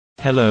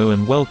Hello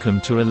and welcome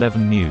to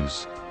 11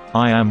 News.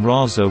 I am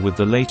Raza with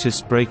the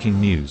latest breaking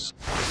news.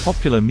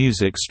 Popular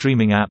music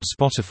streaming app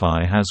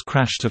Spotify has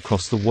crashed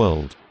across the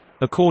world.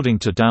 According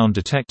to Down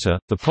Detector,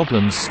 the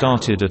problems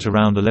started at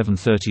around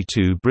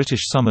 11:32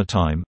 British Summer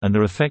Time, and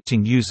are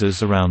affecting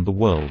users around the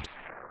world.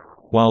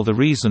 While the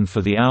reason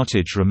for the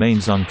outage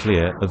remains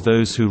unclear, of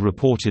those who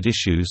reported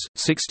issues,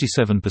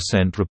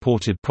 67%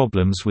 reported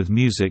problems with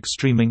music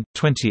streaming,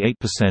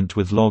 28%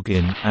 with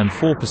log-in, and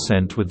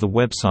 4% with the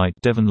website.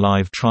 Devon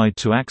tried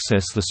to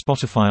access the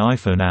Spotify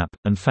iPhone app,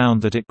 and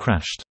found that it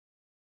crashed.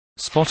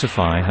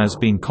 Spotify has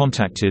been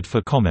contacted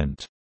for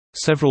comment.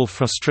 Several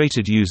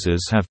frustrated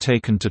users have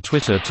taken to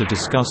Twitter to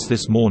discuss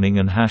this morning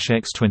and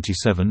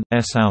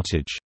 #X27's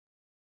outage.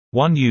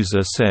 One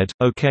user said,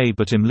 "Okay,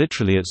 but I'm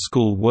literally at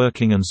school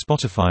working and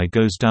Spotify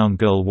goes down,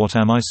 girl, what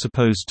am I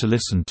supposed to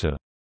listen to?"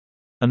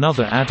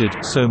 Another added,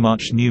 "So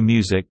much new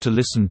music to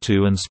listen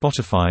to and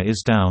Spotify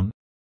is down?"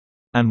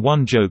 And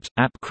one joked,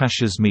 "App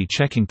crashes, me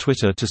checking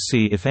Twitter to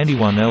see if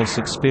anyone else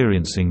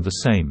experiencing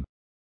the same.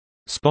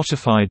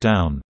 Spotify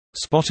down."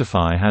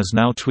 Spotify has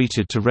now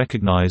tweeted to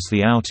recognize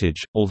the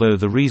outage, although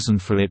the reason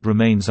for it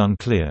remains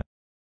unclear.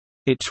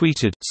 It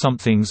tweeted,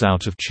 "Something's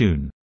out of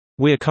tune.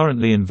 We're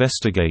currently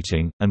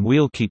investigating, and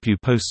we'll keep you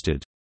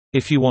posted.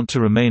 If you want to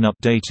remain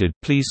updated,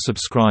 please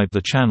subscribe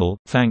the channel.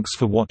 Thanks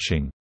for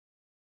watching."